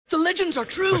The legends are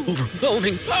true.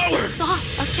 Overwhelming power!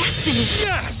 Sauce of destiny.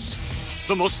 Yes!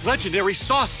 The most legendary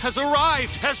sauce has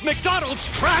arrived as McDonald's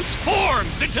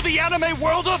transforms into the anime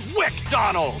world of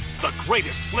WickDonald's. The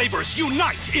greatest flavors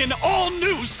unite in all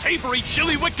new savory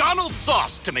chili McDonald's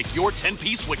sauce to make your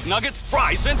 10-piece Wick Nuggets,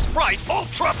 fries, and Sprite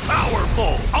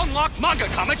ultra-powerful. Unlock manga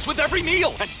comics with every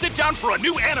meal and sit down for a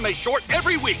new anime short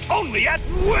every week only at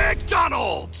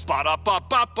WickDonald's.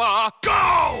 Ba-da-ba-ba-ba,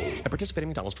 go! At participating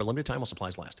McDonald's for a limited time while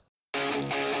supplies last.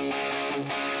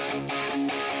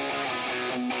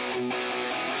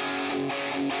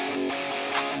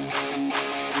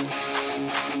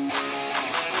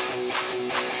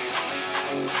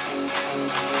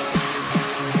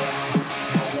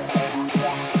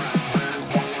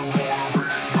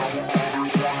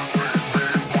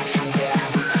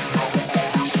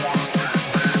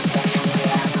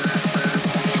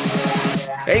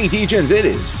 Hey, Degens, it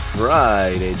is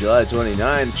Friday, July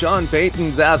 29th. Sean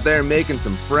Payton's out there making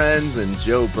some friends, and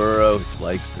Joe Burrow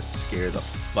likes to scare the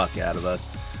fuck out of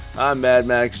us. I'm Mad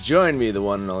Max. Join me, the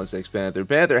one and only Six Panther.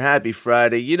 Panther, happy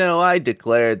Friday. You know, I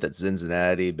declared that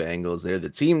Cincinnati Bengals, they're the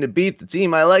team to beat, the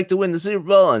team I like to win the Super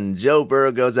Bowl, and Joe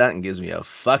Burrow goes out and gives me a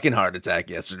fucking heart attack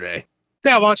yesterday.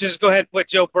 Yeah, why don't you just go ahead and put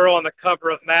Joe Burrow on the cover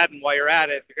of Madden while you're at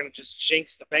it. You're going to just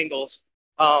jinx the Bengals.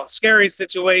 Scary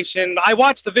situation. I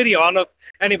watched the video. I don't know if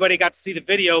anybody got to see the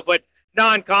video, but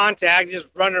non-contact, just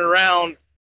running around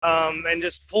and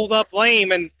just pulled up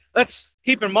lame. And let's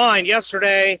keep in mind,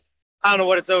 yesterday, I don't know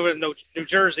what it's over in New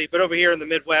Jersey, but over here in the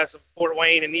Midwest of Fort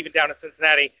Wayne and even down in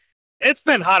Cincinnati, it's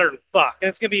been hotter than fuck. And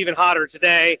it's going to be even hotter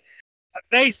today.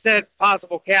 They said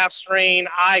possible calf strain.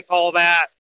 I call that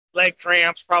leg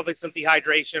cramps, probably some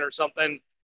dehydration or something.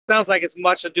 Sounds like it's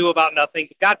much ado about nothing.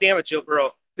 God damn it, Joe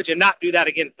Burrow. Could you not do that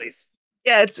again, please?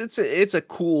 Yeah, it's a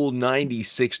cool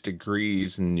 96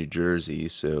 degrees in New Jersey,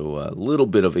 so a little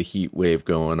bit of a heat wave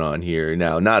going on here.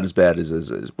 Now, not as bad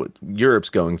as what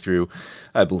Europe's going through.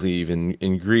 I believe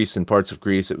in Greece and parts of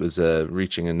Greece, it was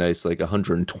reaching a nice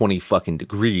 120 fucking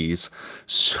degrees.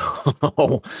 So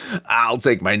I'll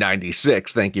take my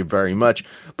 96. Thank you very much.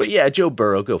 But yeah, Joe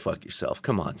Burrow, go fuck yourself.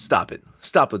 Come on, stop it.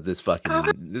 Stop with this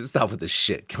fucking. Stop with this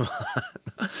shit. Come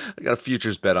on. I got a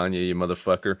futures bet on you, you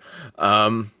motherfucker.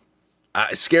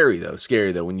 Scary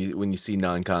though when you see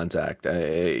non-contact,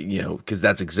 because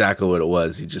that's exactly what it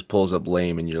was. He just pulls up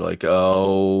lame, and you're like,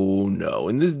 oh no.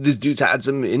 And this dude's had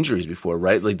some injuries before,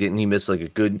 right? Like, didn't he miss a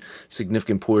good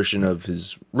significant portion of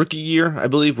his rookie year, I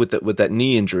believe, with that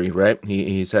knee injury, right?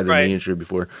 He's had a knee injury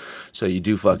before, so you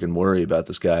do fucking worry about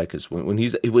this guy because when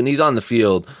he's on the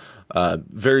field,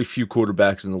 very few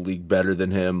quarterbacks in the league better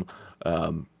than him.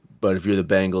 But if you're the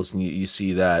Bengals and you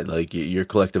see that, your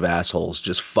collective assholes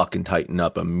just fucking tighten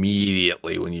up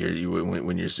immediately when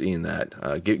you're seeing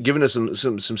that. Giving us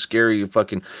some scary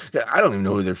fucking. I don't even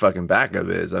know who their fucking backup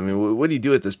is. I mean, what do you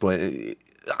do at this point?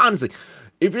 Honestly,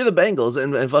 if you're the Bengals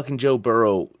and fucking Joe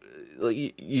Burrow,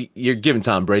 you're giving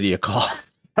Tom Brady a call.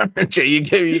 It's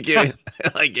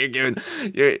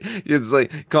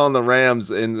like calling the Rams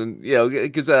and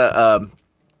because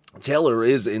Taylor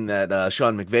is in that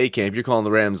Sean McVay camp. You're calling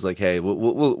the Rams like, hey,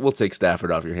 we'll take Stafford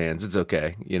off your hands. It's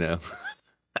okay, Yeah,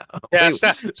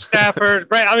 Stafford.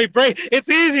 Brady. It's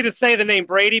easy to say the name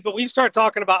Brady, but when you start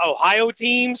talking about Ohio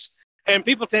teams, and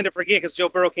people tend to forget because Joe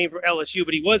Burrow came from LSU,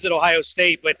 but he was at Ohio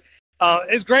State. But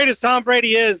as great as Tom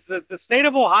Brady is, the state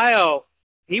of Ohio,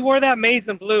 he wore that maize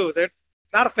and blue. They're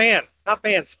not a fan. Not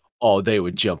fans. Oh, they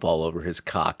would jump all over his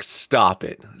cock. Stop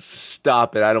it.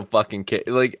 I don't fucking care.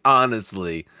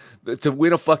 Honestly, to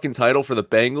win a fucking title for the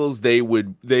Bengals, they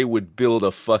would build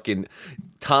a fucking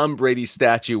Tom Brady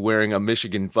statue wearing a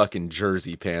Michigan fucking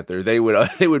jersey, Panther. They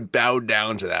would bow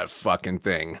down to that fucking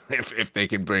thing if they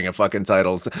could bring a fucking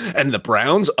title. And the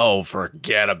Browns, oh,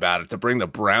 forget about it. To bring the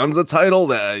Browns a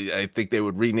title, I think they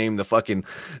would rename the fucking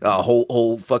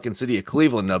whole fucking city of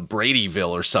Cleveland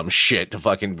Bradyville or some shit to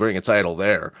fucking bring a title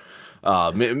there.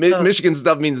 Michigan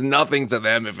stuff means nothing to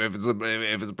them if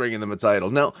it's bringing them a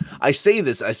title. No, I say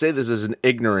this as an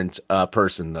ignorant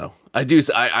person, though.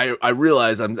 I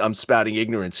realize I'm spouting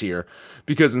ignorance here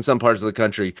because in some parts of the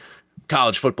country,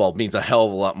 college football means a hell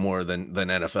of a lot more than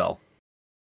NFL.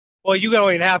 Well, you don't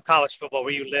even have college football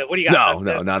where you live. What do you got?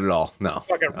 No, not at all. No.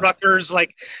 Fucking Rutgers,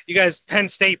 like you guys Penn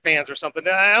State fans or something.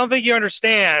 I don't think you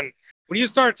understand when you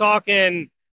start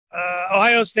talking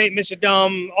Ohio State,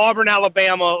 Michigan, Auburn,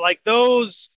 Alabama, like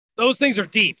those things are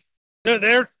deep.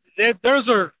 Those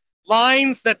are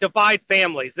lines that divide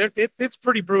families. It's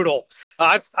pretty brutal.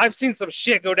 I've seen some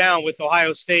shit go down with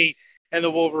Ohio State and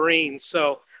the Wolverines.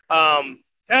 So, but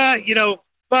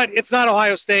it's not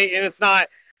Ohio State and it's not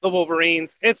the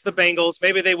Wolverines. It's the Bengals.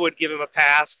 Maybe they would give him a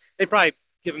pass. They probably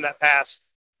give him that pass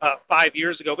 5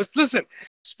 years ago. But listen,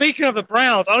 speaking of the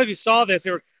Browns, I don't know if you saw this.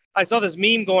 I saw this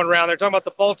meme going around. They're talking about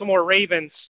the Baltimore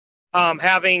Ravens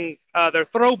having their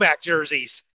throwback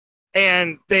jerseys,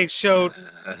 and they showed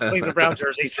Cleveland Brown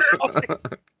jerseys.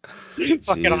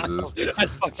 Fucking awesome.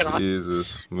 That's fucking awesome.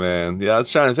 Jesus, man. Yeah, I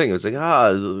was trying to think. I was like,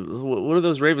 what do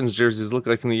those Ravens jerseys look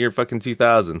like in the year fucking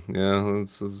 2000? Yeah,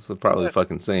 it's probably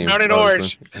fucking same. Brown and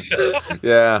orange.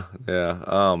 Yeah.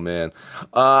 Oh, man.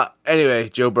 Anyway,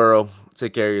 Joe Burrow,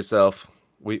 take care of yourself.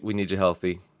 We need you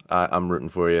healthy. I'm rooting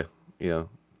for you. You know,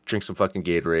 drink some fucking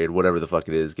Gatorade, whatever the fuck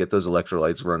it is. Get those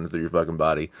electrolytes running through your fucking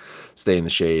body. Stay in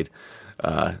the shade.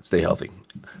 Stay healthy.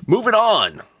 Moving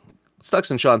on. Let's talk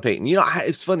some Sean Payton. You know,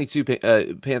 it's funny too,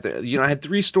 Panther. You know, I had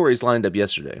 3 stories lined up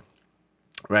yesterday.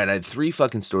 Right, I had 3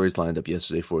 fucking stories lined up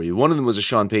yesterday for you. One of them was a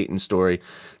Sean Payton story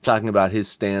talking about his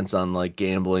stance on like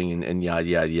gambling and yada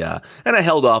yada yada. And I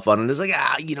held off on it. I was like,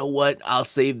 you know what? I'll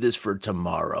save this for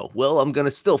tomorrow. Well, I'm gonna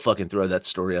still fucking throw that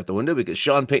story out the window because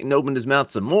Sean Payton opened his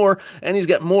mouth some more, and he's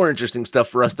got more interesting stuff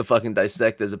for us to fucking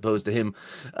dissect as opposed to him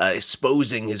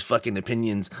exposing his fucking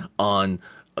opinions on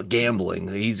gambling.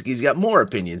 He's got more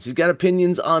opinions. He's got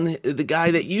opinions on the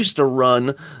guy that used to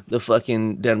run the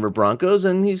fucking Denver Broncos,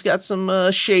 and he's got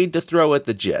some shade to throw at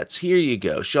the Jets. Here you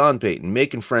go. Sean Payton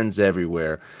making friends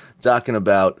everywhere, talking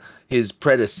about his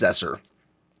predecessor.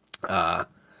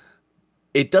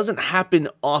 It doesn't happen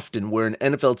often where an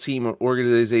NFL team or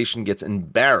organization gets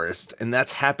embarrassed, and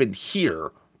that's happened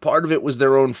here. Part of it was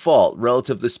their own fault,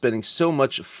 relative to spending so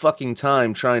much fucking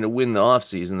time trying to win the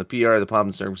offseason, the PR, the pomp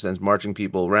and circumstance, marching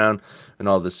people around, and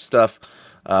all this stuff.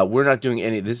 We're not doing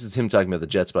any. This is him talking about the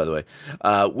Jets, by the way.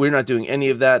 We're not doing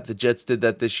any of that. The Jets did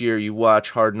that this year. You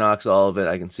watch Hard Knocks, all of it.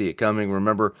 I can see it coming.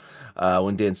 Remember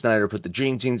when Dan Snyder put the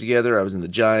dream team together? I was in the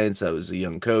Giants. I was a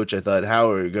young coach. I thought, how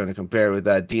are you going to compare with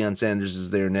that? Deion Sanders is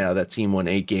there now. That team won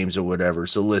 8 games or whatever.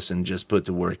 So listen, just put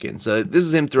the work in. So this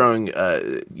is him throwing,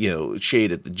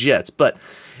 shade at the Jets, but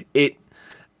it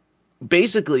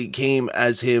basically came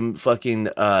as him fucking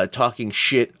talking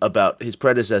shit about his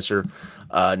predecessor,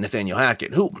 Nathaniel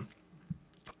Hackett, who,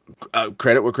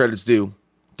 credit where credit's due,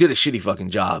 did a shitty fucking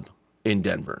job in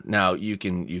Denver. Now, you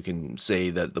can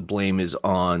say that the blame is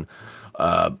on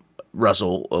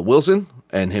Russell Wilson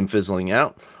and him fizzling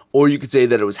out, or you could say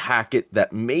that it was Hackett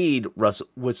that made Russell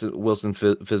Wilson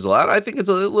fizzle out. I think it's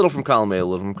a little from column A, a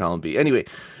little from column B. Anyway,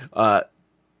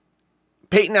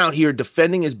 Payton out here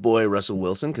defending his boy Russell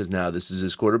Wilson because now this is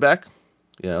his quarterback.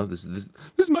 You know, this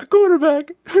is my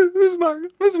quarterback. this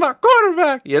is my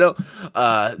quarterback. You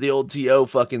know, the old TO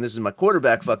fucking this is my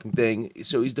quarterback fucking thing.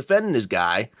 So he's defending his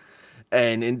guy,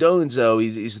 and in doing so,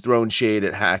 he's throwing shade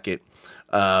at Hackett,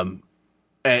 and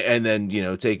then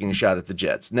taking a shot at the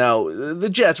Jets. Now the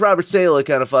Jets, Robert Saleh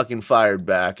kind of fucking fired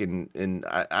back, and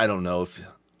I don't know if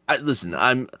listen.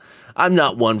 I'm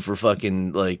not one for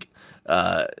fucking like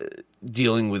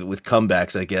dealing with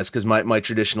comebacks, I guess, because my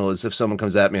traditional is if someone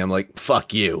comes at me, I'm like,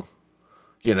 fuck you.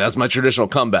 That's my traditional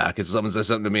comeback. If someone says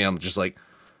something to me, I'm just like,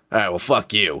 all right, well,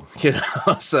 fuck you.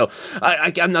 So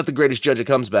I'm not the greatest judge of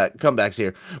comebacks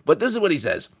here, but this is what he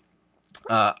says.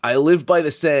 I live by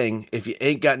the saying, if you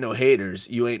ain't got no haters,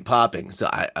 you ain't popping. So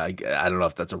I don't know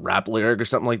if that's a rap lyric or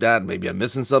something like that. Maybe I'm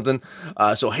missing something.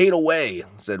 So hate away,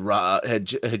 said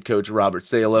head coach Robert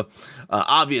Saleh.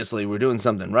 Obviously, we're doing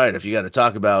something right if you got to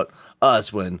talk about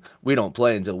us when we don't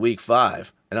play until week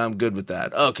 5. And I'm good with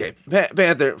that. Okay,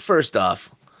 Panther, first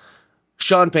off,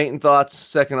 Sean Payton thoughts.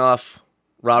 Second off,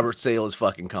 Robert Saleh's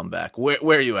fucking comeback. Where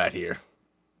are you at here?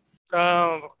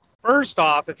 First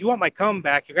off, if you want my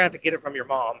comeback, you're going to have to get it from your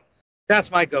mom.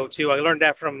 That's my go-to. I learned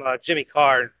that from Jimmy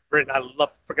Carr. I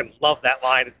freaking love that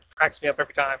line. It cracks me up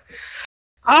every time.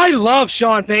 I love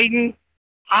Sean Payton.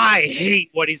 I hate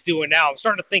what he's doing now. I'm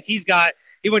starting to think he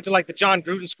went to like the John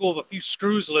Gruden school of a few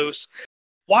screws loose.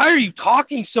 Why are you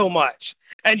talking so much?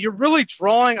 And you're really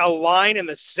drawing a line in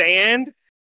the sand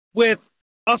with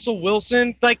Russell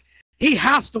Wilson. Like, he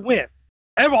has to win.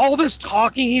 All this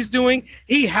talking he's doing,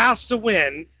 he has to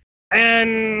win.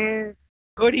 And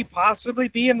could he possibly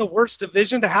be in the worst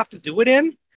division to have to do it in?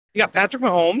 You got Patrick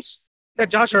Mahomes, you got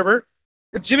Josh Herbert,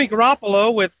 you got Jimmy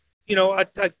Garoppolo with,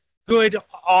 a good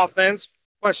offense,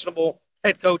 questionable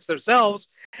head coach themselves,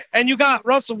 and you got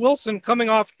Russell Wilson coming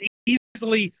off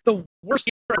easily the worst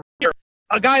year.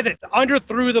 A guy that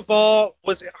underthrew the ball,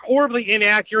 was horribly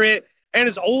inaccurate, and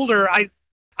is older. I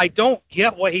don't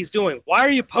get what he's doing. Why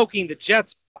are you poking the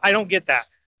Jets? I don't get that.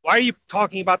 Why are you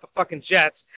talking about the fucking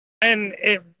Jets? And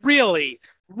it really,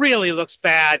 really looks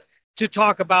bad to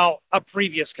talk about a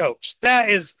previous coach.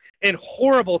 That is in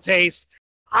horrible taste.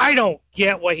 I don't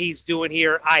get what he's doing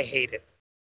here. I hate it.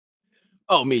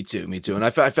 Oh, me too, me too. And I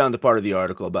found the part of the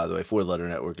article, by the way, Four Letter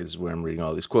Network is where I'm reading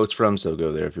all these quotes from, so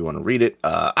go there if you want to read it.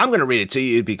 I'm going to read it to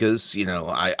you because,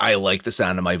 I like the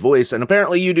sound of my voice, and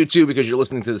apparently you do too because you're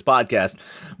listening to this podcast.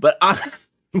 But I'm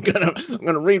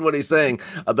gonna read what he's saying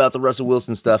about the Russell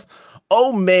Wilson stuff.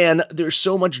 Oh man, there's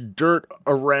so much dirt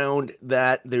around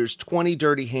that. There's 20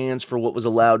 dirty hands for what was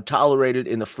allowed, tolerated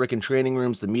in the frickin' training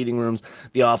rooms, the meeting rooms,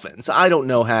 the offense. I don't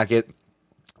know, Hackett.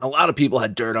 A lot of people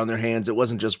had dirt on their hands. It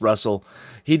wasn't just Russell.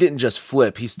 He didn't just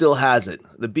flip. He still has it.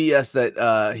 The BS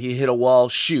that he hit a wall,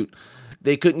 shoot.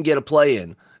 They couldn't get a play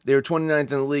in. They were 29th in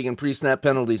the league in pre-snap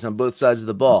penalties on both sides of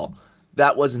the ball.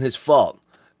 That wasn't his fault.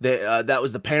 That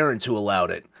was the parents who allowed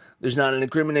it. There's not an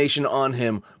incrimination on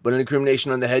him, but an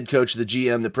incrimination on the head coach, the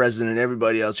GM, the president, and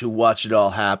everybody else who watched it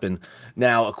all happen.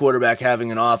 Now, a quarterback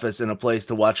having an office and a place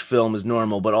to watch film is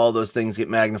normal, but all those things get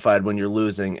magnified when you're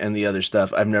losing, and the other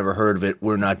stuff, I've never heard of it.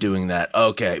 We're not doing that.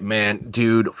 Okay, man,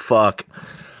 dude, fuck.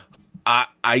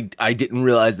 I didn't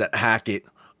realize that Hackett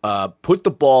put the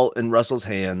ball in Russell's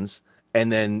hands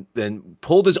and then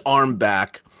pulled his arm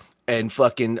back and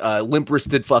fucking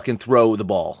limp-wristed fucking throw the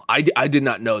ball. I did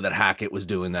not know that Hackett was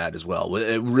doing that as well.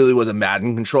 It really was a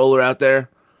Madden controller out there.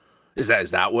 Is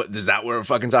that what we're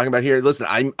fucking talking about here? Listen,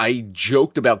 I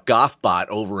joked about Goffbot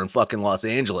over in fucking Los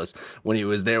Angeles when he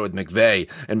was there with McVay,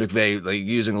 and McVay like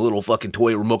using a little fucking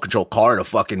toy remote control car to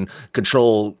fucking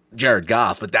control Jared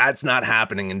Goff, but that's not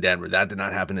happening in Denver. That did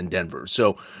not happen in Denver.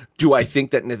 So, do I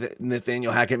think that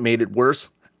Nathaniel Hackett made it worse?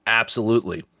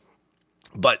 Absolutely.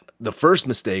 But the first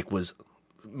mistake was,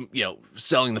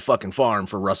 selling the fucking farm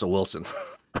for Russell Wilson.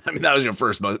 I mean, that was your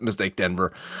first mistake,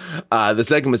 Denver. The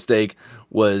second mistake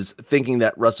was thinking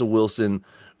that Russell Wilson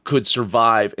could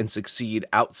survive and succeed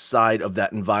outside of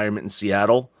that environment in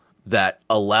Seattle that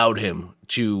allowed him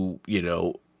to,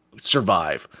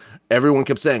 survive. Everyone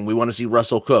kept saying, we want to see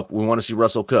Russell cook. We want to see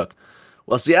Russell cook.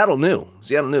 Well, Seattle knew.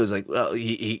 It's like, well,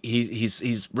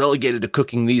 he's relegated to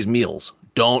cooking these meals.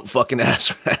 Don't fucking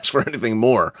ask for anything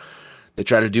more. They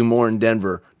tried to do more in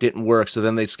Denver. Didn't work, so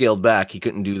then they scaled back. He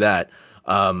couldn't do that.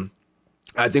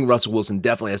 I think Russell Wilson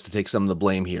definitely has to take some of the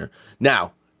blame here.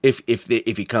 Now, if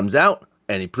he comes out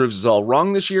and he proves us all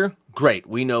wrong this year, great.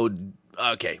 We know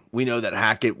that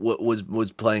Hackett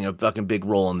was playing a fucking big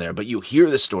role in there. But you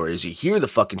hear the stories, you hear the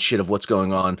fucking shit of what's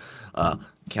going on.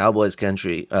 Cowboys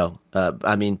country.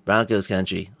 Broncos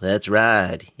country. That's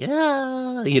right.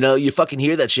 Yeah. You fucking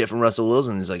hear that shit from Russell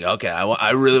Wilson. He's like, okay,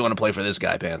 I really want to play for this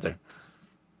guy, Panther.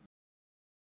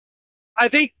 I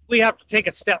think we have to take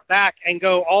a step back and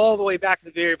go all the way back to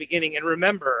the very beginning and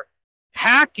remember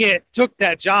Hackett took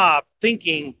that job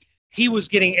thinking he was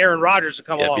getting Aaron Rodgers to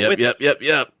come along with him.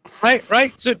 Yep.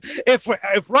 Right. So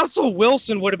if Russell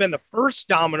Wilson would have been the first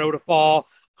domino to fall,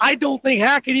 I don't think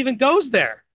Hackett even goes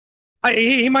there.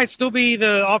 He might still be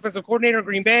the offensive coordinator in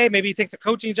Green Bay. Maybe he takes a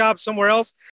coaching job somewhere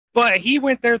else. But he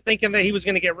went there thinking that he was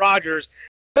going to get Rodgers.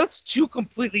 That's two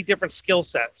completely different skill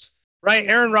sets, right?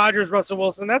 Aaron Rodgers, Russell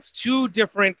Wilson, that's two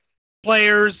different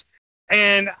players.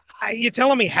 And you're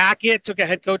telling me Hackett took a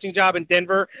head coaching job in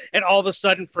Denver and all of a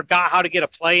sudden forgot how to get a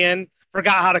play in,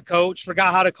 forgot how to coach,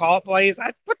 forgot how to call plays?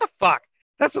 What the fuck?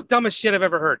 That's the dumbest shit I've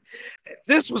ever heard.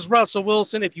 This was Russell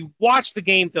Wilson. If you watch the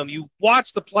game film, you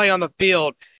watch the play on the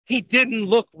field, he didn't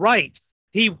look right.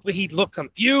 He looked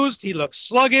confused. He looked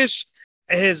sluggish.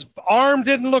 His arm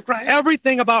didn't look right.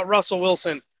 Everything about Russell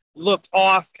Wilson looked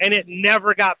off, and it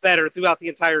never got better throughout the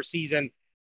entire season.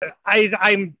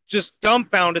 I'm just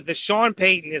dumbfounded that Sean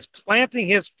Payton is planting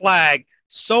his flag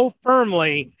so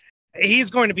firmly.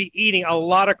 He's going to be eating a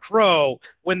lot of crow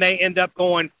when they end up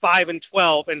going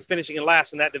 5-12 and finishing in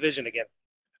last in that division again.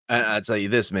 I'll tell you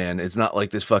this, man. It's not like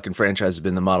this fucking franchise has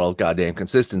been the model of goddamn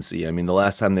consistency. I mean, the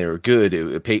last time they were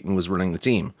good, Peyton was running the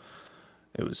team.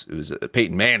 It was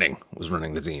Peyton Manning was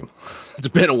running the team. It's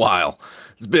been a while.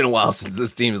 It's been a while since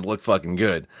this team has looked fucking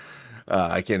good.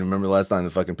 I can't remember the last time the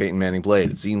fucking Peyton Manning played.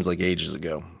 It seems like ages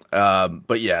ago.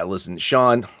 But yeah, listen,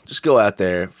 Sean, just go out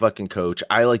there, fucking coach.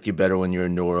 I liked you better when you were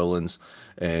in New Orleans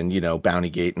and, Bounty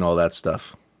Gate and all that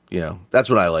stuff. That's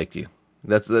when I liked you.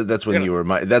 That's when you were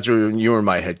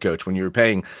my head coach, when you were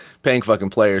paying fucking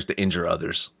players to injure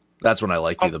others. That's when I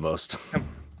liked you the most.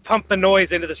 Pump the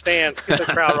noise into the stands, get the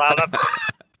crowd riled up.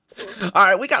 All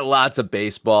right, we got lots of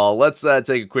baseball. Let's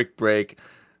take a quick break.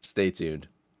 Stay tuned.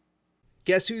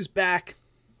 Guess who's back?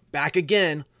 Back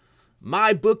again.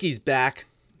 My bookie's back.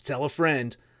 Tell a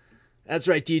friend. That's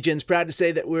right, DJ's proud to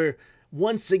say that we're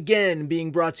once again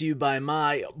being brought to you by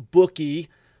my bookie.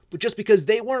 But just because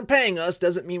they weren't paying us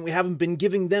doesn't mean we haven't been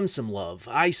giving them some love.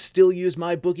 I still use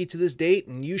my bookie to this date,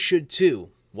 and you should too.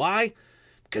 Why?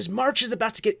 Because March is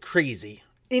about to get crazy.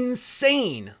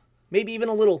 Insane. Maybe even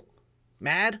a little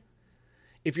Mad?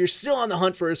 If you're still on the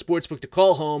hunt for a sportsbook to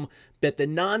call home, bet the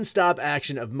non-stop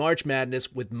action of March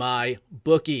Madness with my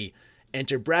bookie.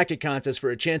 Enter bracket contests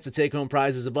for a chance to take home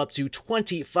prizes of up to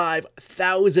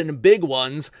 25,000 big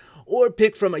ones, or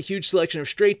pick from a huge selection of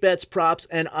straight bets, props,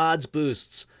 and odds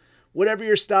boosts. Whatever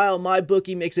your style, my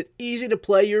bookie makes it easy to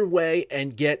play your way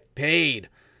and get paid.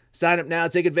 Sign up now,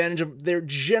 take advantage of their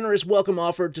generous welcome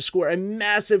offer to score a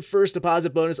massive first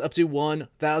deposit bonus up to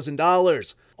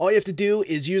 $1,000. All you have to do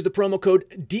is use the promo code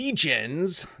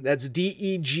DEGENS, that's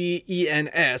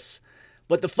DEGENS,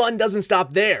 but the fun doesn't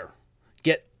stop there.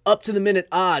 Get up-to-the-minute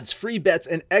odds, free bets,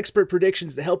 and expert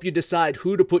predictions to help you decide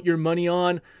who to put your money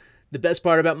on. The best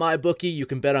part about MyBookie, you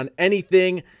can bet on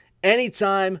anything,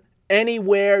 anytime,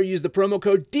 anywhere. Use the promo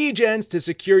code DEGENS to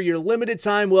secure your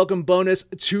limited-time welcome bonus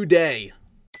today.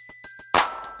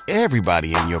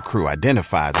 Everybody in your crew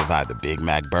identifies as either Big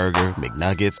Mac Burger,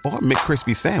 McNuggets, or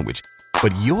McCrispy Sandwich.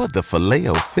 But you're the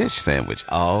Filet-O-Fish Sandwich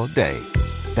all day.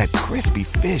 That crispy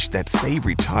fish, that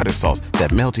savory tartar sauce, that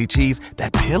melty cheese,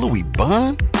 that pillowy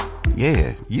bun.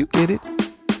 Yeah, you get it.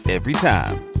 Every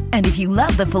time. And if you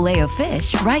love the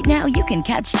Filet-O-Fish, right now you can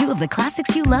catch two of the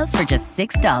classics you love for just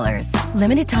 $6.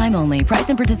 Limited time only. Price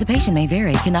and participation may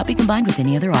vary. Cannot be combined with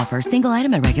any other offer. Single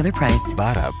item at regular price.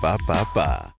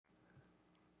 Ba-da-ba-ba-ba.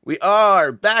 We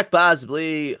are back,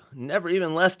 possibly. Never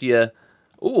even left you.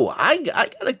 Ooh, I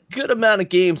got a good amount of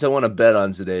games I want to bet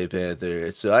on today,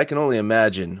 Panther. So I can only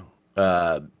imagine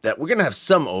that we're going to have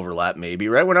some overlap, maybe,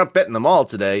 right? We're not betting them all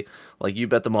today, like you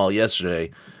bet them all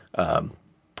yesterday.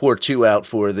 Pour two out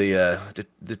for the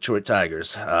Detroit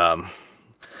Tigers. Shohei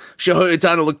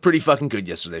Ohtani looked pretty fucking good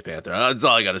yesterday, Panther. That's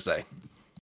all I got to say.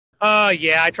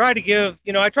 Yeah, I tried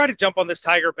to jump on this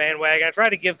Tiger bandwagon. I tried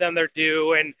to give them their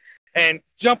due and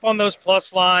jump on those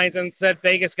plus lines and said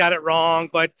Vegas got it wrong.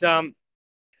 But,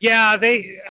 yeah,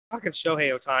 fucking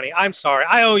Shohei Ohtani. I'm sorry.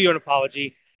 I owe you an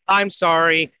apology. I'm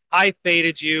sorry. I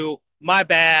faded you. My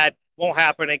bad. Won't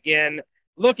happen again.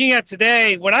 Looking at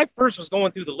today, when I first was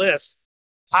going through the list,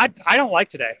 I don't like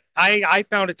today. I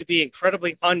found it to be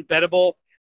incredibly unbettable.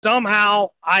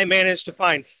 Somehow I managed to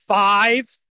find 5.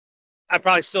 I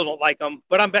probably still don't like them,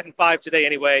 but I'm betting 5 today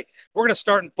anyway. We're going to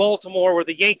start in Baltimore where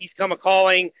the Yankees come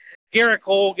a-calling. Garrett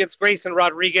Cole against Grayson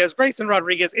Rodriguez. Grayson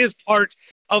Rodriguez is part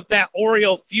of that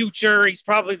Oriole future. He's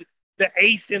probably the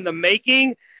ace in the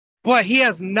making, but he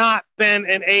has not been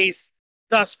an ace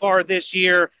thus far this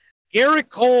year. Garrett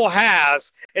Cole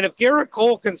has, and if Garrett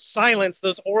Cole can silence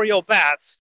those Oriole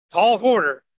bats, tall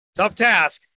order, tough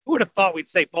task. Who would have thought we'd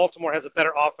say Baltimore has a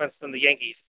better offense than the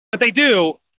Yankees? But they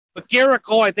do. But Garrett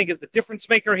Cole, I think, is the difference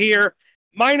maker here.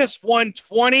 Minus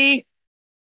 120.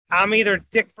 I'm either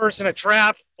dick first in a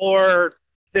trap or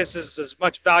this is as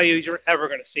much value as you're ever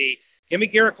going to see. Give me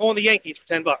Garrett Cole and the Yankees for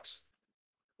 $10.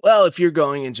 Well, if you're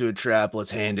going into a trap,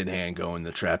 let's hand in hand go in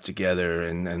the trap together,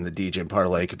 and the DJ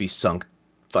parlay could be sunk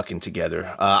fucking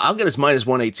together. I'll get us minus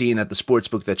 118 at the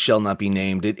sportsbook that shall not be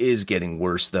named. It is getting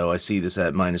worse, though. I see this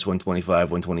at minus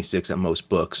 125, 126 at most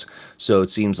books. So it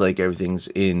seems like everything's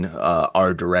in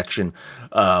our direction.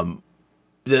 The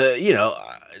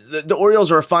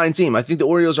Orioles are a fine team. I think the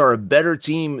Orioles are a better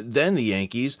team than the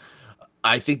Yankees.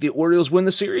 I think the Orioles win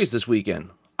the series this weekend.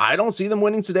 I don't see them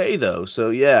winning today, though. So,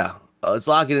 yeah, let's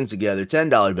lock it in together.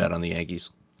 $10 bet on the Yankees.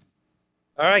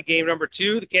 All right, game number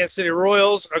 2. The Kansas City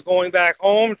Royals are going back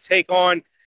home to take on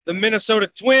the Minnesota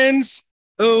Twins,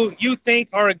 who you think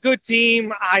are a good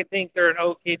team. I think they're an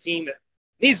okay team that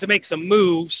needs to make some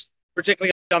moves,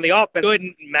 particularly on the offense. It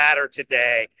wouldn't matter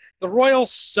today. The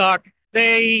Royals suck.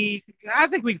 I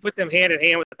think we can put them hand in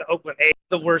hand with the Oakland A's,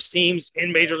 the worst teams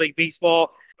in Major League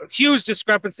Baseball. A huge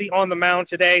discrepancy on the mound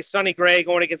today. Sonny Gray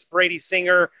going against Brady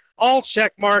Singer. All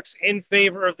check marks in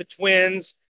favor of the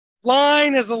Twins.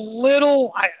 Line is a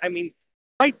little, I mean,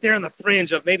 right there on the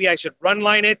fringe of maybe I should run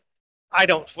line it. I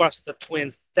don't trust the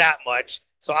Twins that much.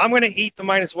 So I'm going to eat the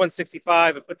minus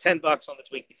 165 and put $10 on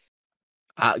the Twinkies.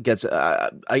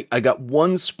 I got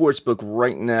one sportsbook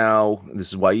right now. This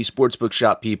is why you sportsbook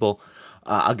shop, people.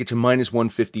 I'll get you minus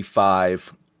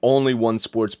 155. Only one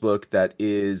sportsbook that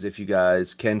is, if you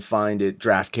guys can find it,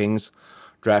 DraftKings.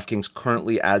 DraftKings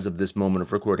currently, as of this moment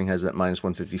of recording, has that minus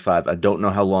 155. I don't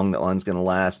know how long that line's going to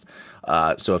last.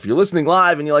 So if you're listening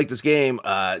live and you like this game,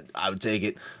 I would take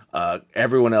it.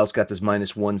 Everyone else got this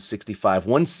minus 165,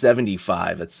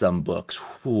 175 at some books.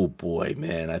 Oh boy,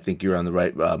 man. I think you're on the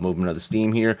right movement of the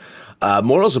steam here.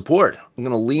 Moral support. I'm going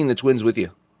to lean the Twins with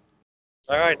you.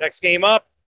 All right, next game up.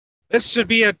 This should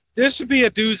be a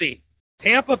doozy.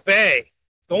 Tampa Bay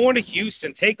going to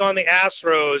Houston, take on the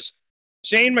Astros.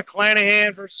 Shane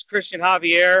McClanahan versus Christian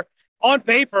Javier. On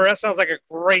paper, that sounds like a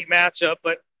great matchup,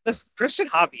 but this Christian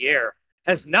Javier,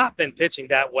 has not been pitching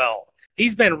that well.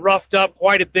 He's been roughed up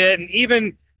quite a bit, and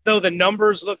even though the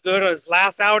numbers look good on his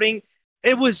last outing,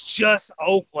 it was just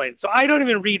Oakland. So I don't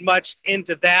even read much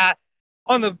into that.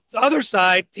 On the other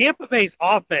side, Tampa Bay's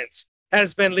offense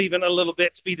has been leaving a little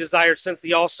bit to be desired since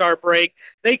the All-Star break.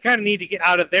 They kind of need to get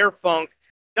out of their funk.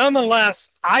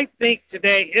 Nonetheless, I think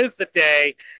today is the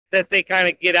day that they kind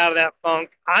of get out of that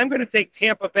funk. I'm going to take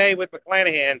Tampa Bay with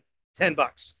McClanahan,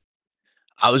 $10.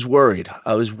 I was worried.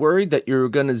 I was worried that you were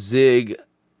going to zig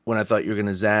when I thought you were going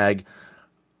to zag,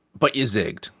 but you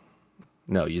zigged.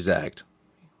 No, you zagged.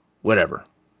 Whatever.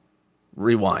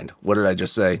 Rewind. What did I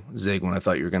just say? Zig when I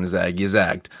thought you were going to zag. You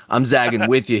zagged. I'm zagging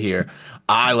with you here.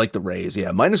 I like the Rays.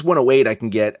 Yeah, minus 108 I can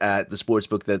get at the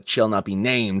sportsbook that shall not be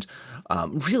named.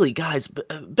 Really, guys,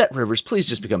 Bet Rivers, please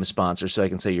just become a sponsor so I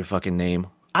can say your fucking name.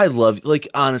 I love, like,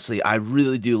 honestly, I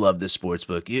really do love this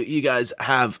sportsbook. You guys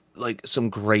have, like, some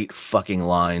great fucking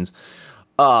lines.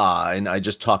 And I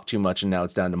just talked too much, and now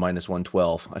it's down to minus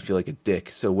 112. I feel like a dick.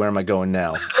 So where am I going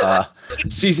now?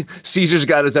 Caesar's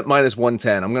got us at minus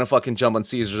 110. I'm going to fucking jump on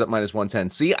Caesar's at minus 110.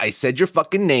 See, I said your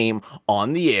fucking name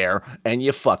on the air, and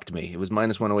you fucked me. It was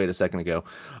minus 108 a second ago.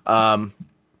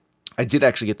 I did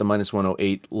actually get the minus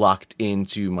 108 locked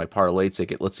into my parlay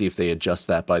ticket. Let's see if they adjust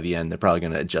that by the end. They're probably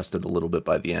going to adjust it a little bit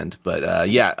by the end. But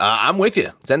I'm with you.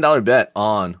 $10 bet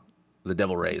on the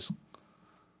Devil Rays.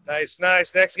 Nice.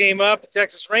 Next game up, the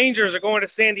Texas Rangers are going to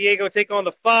San Diego, take on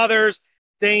the Fathers.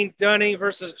 Dane Dunning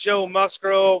versus Joe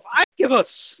Musgrove. I give a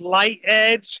slight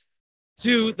edge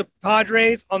to the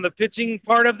Padres on the pitching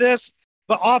part of this,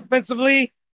 but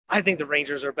offensively, I think the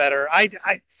Rangers are better.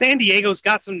 San Diego's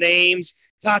got some names.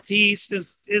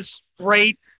 Tatis is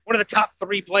great, one of the top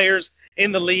 3 players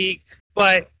in the league,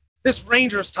 but this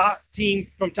Rangers top team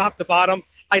from top to bottom,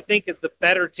 I think, is the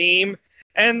better team.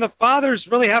 And the Fathers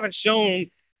really haven't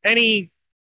shown any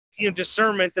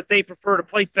discernment that they prefer to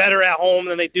play better at home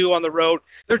than they do on the road.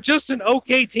 They're just an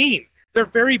okay team. They're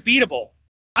very beatable.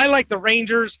 I like the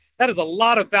Rangers. That is a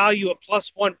lot of value at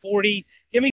plus 140.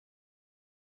 Give me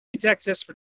Texas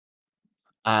for.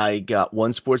 I got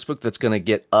one sportsbook that's going to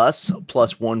get us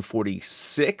plus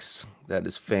 146. That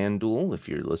is FanDuel, if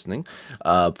you're listening.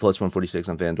 Plus 146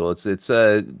 on FanDuel. It's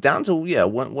down to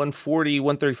 140,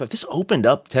 135. This opened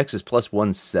up Texas plus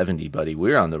 170, buddy.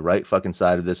 We're on the right fucking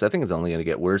side of this. I think it's only going to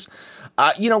get worse.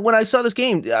 When I saw this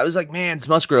game, I was like, man, it's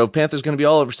Musgrove. Panthers going to be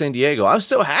all over San Diego. I was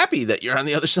so happy that you're on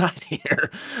the other side here.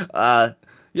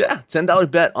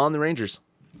 $10 bet on the Rangers.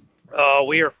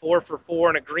 We are 4 for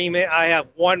 4 in agreement. I have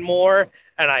one more,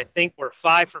 and I think we're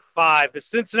 5 for 5. The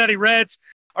Cincinnati Reds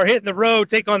are hitting the road,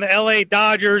 take on the LA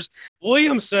Dodgers.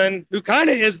 Williamson, who kind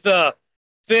of is the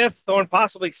 5th or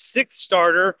possibly 6th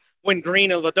starter when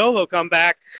Green and Lodolo come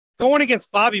back, going against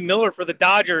Bobby Miller for the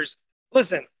Dodgers.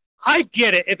 Listen, I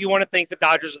get it if you want to think the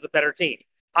Dodgers are the better team.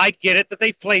 I get it that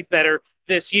they've played better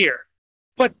this year.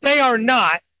 But they are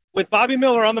not, with Bobby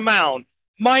Miller on the mound,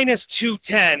 minus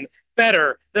 210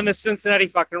 better than the Cincinnati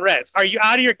fucking Reds. Are you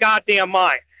out of your goddamn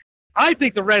mind? I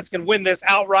think the Reds can win this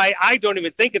outright. I don't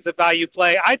even think it's a value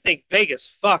play. I think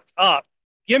Vegas fucked up.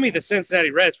 Give me the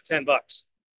Cincinnati Reds for $10.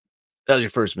 That was your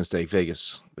first mistake.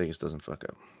 Vegas doesn't fuck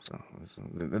up. So,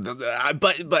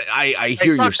 but I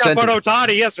hear your sentiment.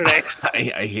 Ohtani yesterday.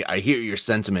 I hear your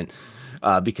sentiment.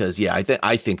 Because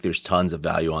I think there's tons of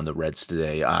value on the Reds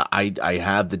today. I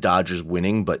have the Dodgers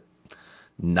winning, but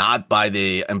not by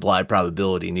the implied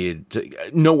probability needed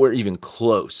to, nowhere even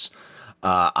close.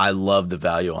 I love the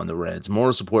value on the Reds.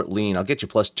 Moral support lean. I'll get you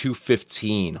plus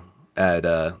 215 at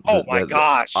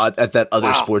gosh, at that other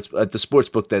at the sports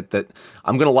book that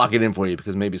I'm gonna lock it in for you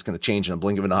because maybe it's gonna change in a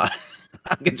blink of an eye.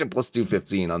 I'll get you plus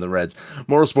 215 on the Reds.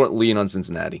 Moral support lean on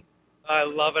Cincinnati. I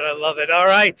love it. All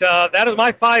right, that is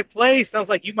my 5 plays. Sounds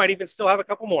like you might even still have a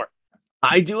couple more.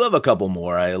 I do have a couple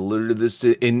more. I alluded to this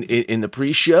in the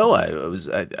pre-show.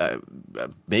 I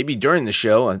maybe during the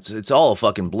show. It's all a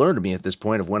fucking blur to me at this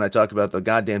point of when I talk about the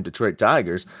goddamn Detroit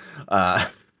Tigers. I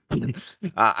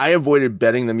avoided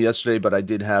betting them yesterday, but I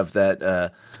did have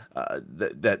that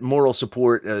moral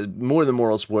support, more than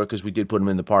moral support, because we did put them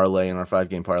in the parlay in our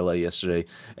 5-game parlay yesterday,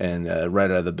 and right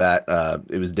out of the bat,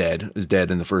 it was dead. It was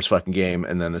dead in the first fucking game,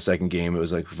 and then the second game, it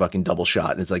was like a fucking double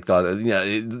shot. And it's like,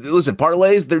 listen,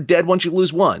 parlays, they're dead once you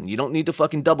lose one. You don't need to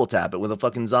fucking double tap it with a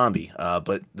fucking zombie.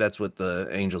 But that's what the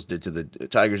Angels did to the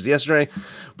Tigers yesterday.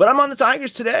 But I'm on the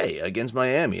Tigers today against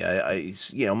Miami.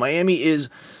 Miami is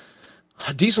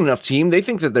a decent enough team. They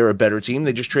think that they're a better team.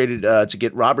 They just traded to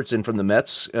get Robertson from the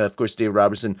Mets. Of course, Dave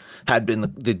Robertson had been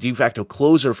the de facto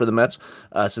closer for the Mets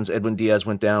since Edwin Diaz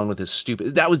went down with his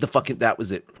stupid. That was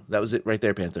it. That was it right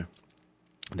there, Panther.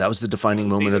 That was the defining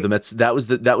moment of the Mets. That was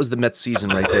the Mets season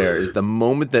right there. Is the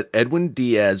moment that Edwin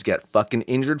Diaz got fucking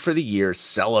injured for the year,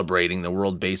 celebrating the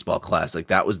World Baseball Classic.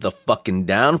 That was the fucking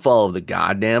downfall of the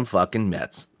goddamn fucking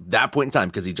Mets. That point in time,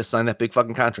 because he just signed that big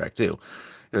fucking contract too.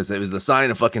 It was the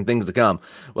sign of fucking things to come.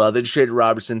 Well, they just traded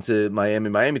Robertson to Miami.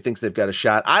 Miami thinks they've got a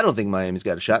shot. I don't think Miami's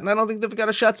got a shot, and I don't think they've got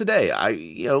a shot today.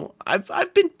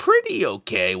 I've been pretty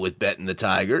okay with betting the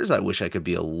Tigers. I wish I could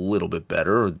be a little bit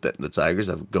better with betting the Tigers.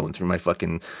 I'm going through my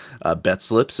fucking bet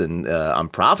slips, and I'm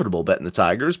profitable betting the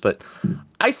Tigers, but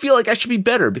I feel like I should be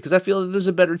better because I feel that there's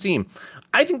a better team.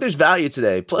 I think there's value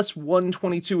today. Plus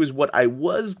 122 is what I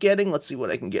was getting. Let's see what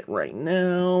I can get right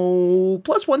now.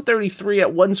 Plus 133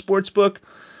 at one sportsbook.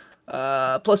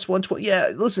 Plus 120.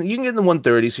 Yeah, listen, you can get in the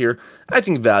 130s here. I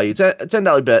think value. It's a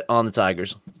 $10 bet on the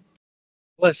Tigers.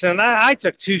 Listen, I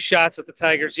took 2 shots at the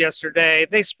Tigers yesterday.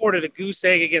 They sported a goose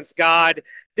egg against God.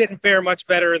 Didn't fare much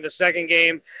better in the second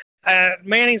game.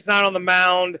 Manning's not on the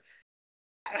mound.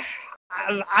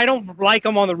 I don't like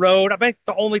them on the road. I think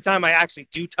the only time I actually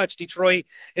do touch Detroit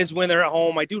is when they're at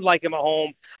home. I do like them at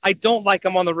home. I don't like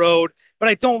them on the road, but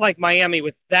I don't like Miami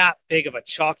with that big of a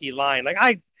chalky line. Like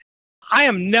I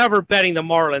am never betting the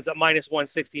Marlins at minus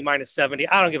 160, minus 70.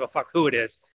 I don't give a fuck who it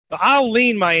is. But I'll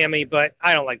lean Miami, but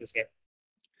I don't like this game.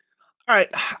 All right,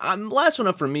 last one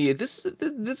up for me. This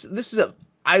is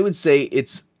I would say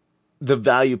it's the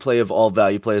value play of all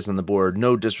value plays on the board.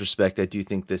 No disrespect, I do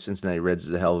think the Cincinnati Reds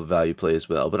is a hell of a value play as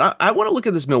well. But I want to look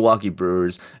at this Milwaukee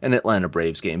Brewers and Atlanta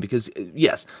Braves game because,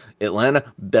 yes, Atlanta,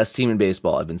 best team in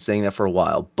baseball. I've been saying that for a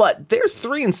while. But they're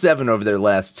 3-7 over their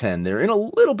last 10. They're in a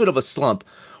little bit of a slump.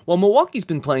 While Milwaukee's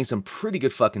been playing some pretty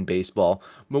good fucking baseball.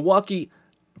 Milwaukee,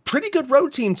 pretty good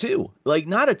road team too. Like,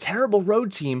 not a terrible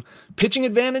road team. Pitching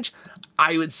advantage,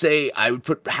 I would say I would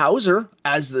put Hauser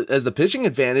as the pitching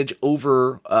advantage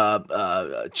over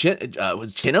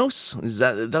Chinos. Is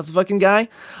that the fucking guy?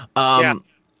 Yeah.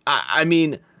 I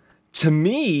mean, to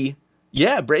me,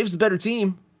 yeah, Braves the better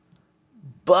team,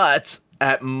 but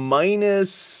at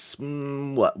minus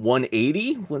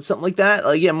 180, something like that.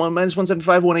 Minus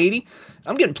 175, 180.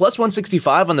 I'm getting plus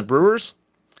 165 on the Brewers.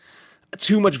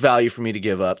 Too much value for me to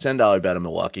give up. $10 bet on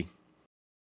Milwaukee.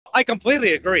 I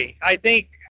completely agree. I think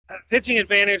pitching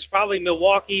advantage, probably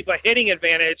Milwaukee, but hitting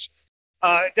advantage,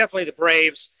 definitely the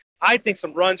Braves. I think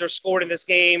some runs are scored in this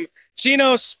game.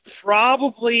 Chinos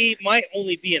probably might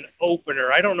only be an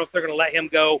opener. I don't know if they're going to let him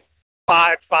go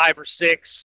 5 or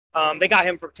 6. They got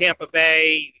him from Tampa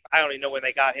Bay. I don't even know when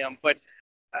they got him, but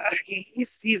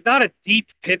he's not a deep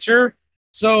pitcher.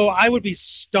 So I would be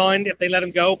stunned if they let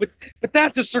him go. But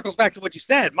that just circles back to what you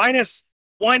said. Minus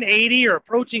 180 or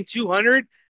approaching 200.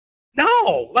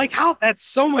 No, like how? That's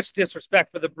so much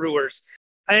disrespect for the Brewers.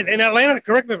 And Atlanta,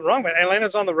 correct me if I'm wrong, but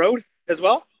Atlanta's on the road as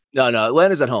well? No,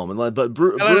 Atlanta's at home. But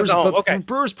Brewers, okay.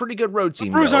 Brewers pretty good road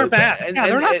team. Brewers aren't bad.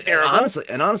 They're not terrible.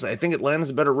 And honestly, I think Atlanta's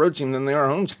a better road team than they are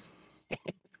home.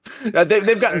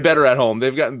 They've gotten better at home.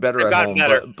 They've gotten better at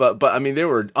home. But I mean, they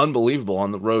were unbelievable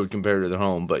on the road compared to their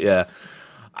home. But yeah,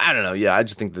 I don't know. Yeah, I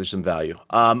just think there's some value.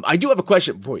 I do have a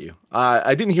question for you.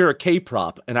 I didn't hear a K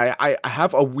prop, and I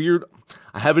have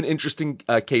an interesting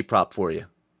K prop for you.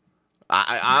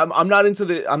 I'm not into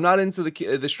the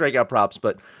strikeout props,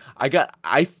 but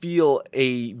I feel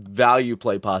a value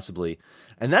play possibly,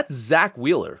 and that's Zach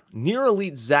Wheeler, near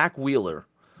elite Zach Wheeler,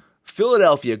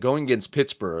 Philadelphia going against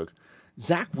Pittsburgh.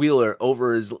 Zach Wheeler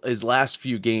over his last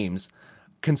few games,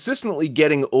 consistently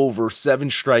getting over 7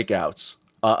 strikeouts.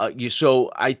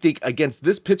 So I think against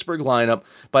this Pittsburgh lineup,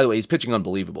 by the way, he's pitching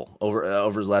unbelievable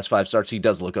over his last 5 starts. He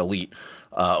does look elite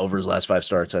over his last 5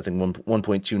 starts. I think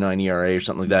 1.29 ERA or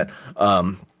something like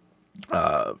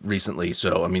that recently.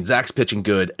 So I mean, Zach's pitching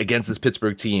good against this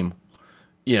Pittsburgh team.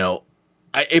 You know,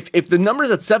 if the number's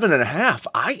at 7.5,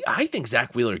 I think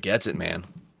Zach Wheeler gets it, man.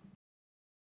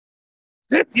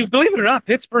 You believe it or not,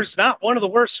 Pittsburgh's not one of the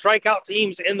worst strikeout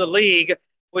teams in the league.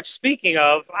 Which, speaking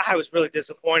of, I was really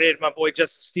disappointed. My boy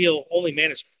Justin Steele only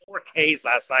managed 4 Ks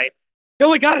last night. He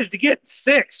only got it to get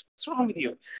 6. What's wrong with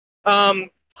you?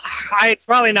 It's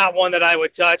probably not one that I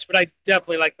would touch, but I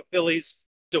definitely like the Phillies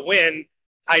to win.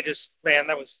 That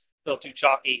was still too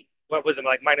chalky. What was it,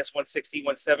 like minus 160,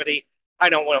 170? I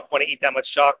don't want to eat that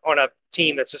much chalk on a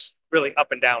team that's just really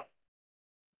up and down.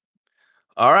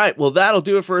 All right, well, that'll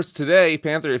do it for us today.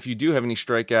 Panther, if you do have any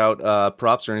strikeout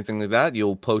props or anything like that,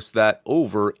 you'll post that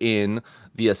over in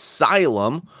the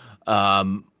Asylum.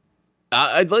 Hey,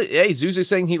 Zuzu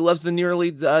saying he loves the near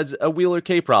elite a Wheeler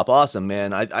K prop. Awesome,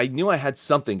 man. I knew I had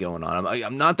something going on.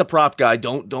 I'm not the prop guy.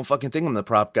 Don't fucking think I'm the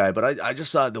prop guy, but I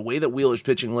just saw the way that Wheeler's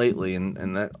pitching lately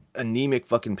and that anemic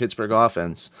fucking Pittsburgh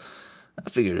offense. I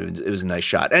figured it was a nice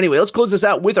shot. Anyway, let's close this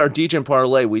out with our DGen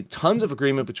parlay. We tons of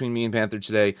agreement between me and Panther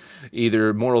today,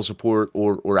 either moral support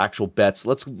or actual bets.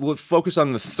 Let's focus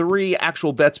on the 3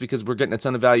 actual bets because we're getting a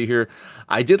ton of value here.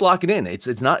 I did lock it in.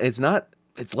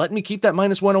 It's letting me keep that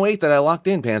minus 108 that I locked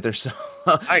in, Panther. So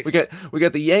Nice. we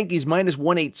got the Yankees minus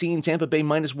 118, Tampa Bay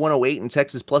minus 108, and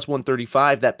Texas plus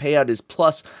 135. That payout is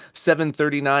plus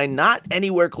 739. Not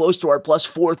anywhere close to our plus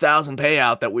 4,000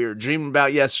 payout that we were dreaming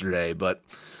about yesterday, but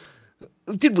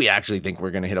did we actually think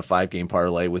we're going to hit a 5-game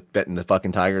parlay with betting the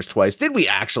fucking Tigers twice? Did we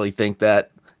actually think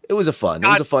that? It was a fun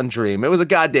dream. It was a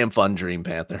goddamn fun dream,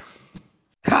 Panther.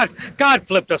 God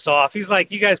flipped us off. He's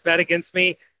like, you guys bet against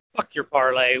me? Fuck your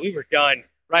parlay. We were done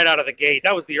right out of the gate.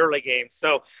 That was the early game.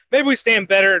 So maybe we stand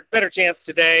better chance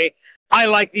today. I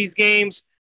like these games.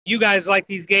 You guys like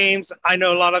these games. I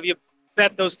know a lot of you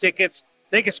bet those tickets.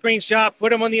 Take a screenshot,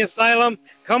 put them on the asylum.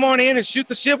 Come on in and shoot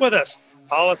the shit with us.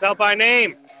 Call us out by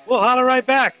name. We'll holler right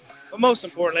back. But most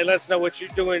importantly, let us know what you're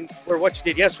doing or what you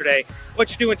did yesterday, what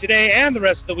you're doing today and the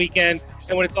rest of the weekend.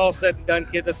 And when it's all said and done,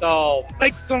 kids, it's all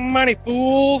make some money,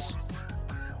 fools.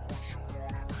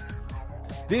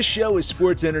 This show is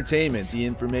sports entertainment. The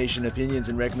information, opinions,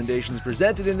 and recommendations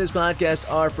presented in this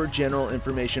podcast are for general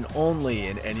information only,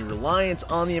 and any reliance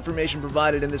on the information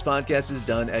provided in this podcast is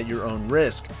done at your own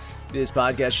risk. This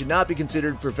podcast should not be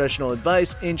considered professional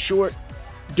advice. In short,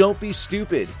 don't be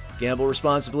stupid. Gamble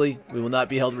responsibly. We will not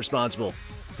be held responsible.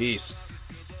 Peace.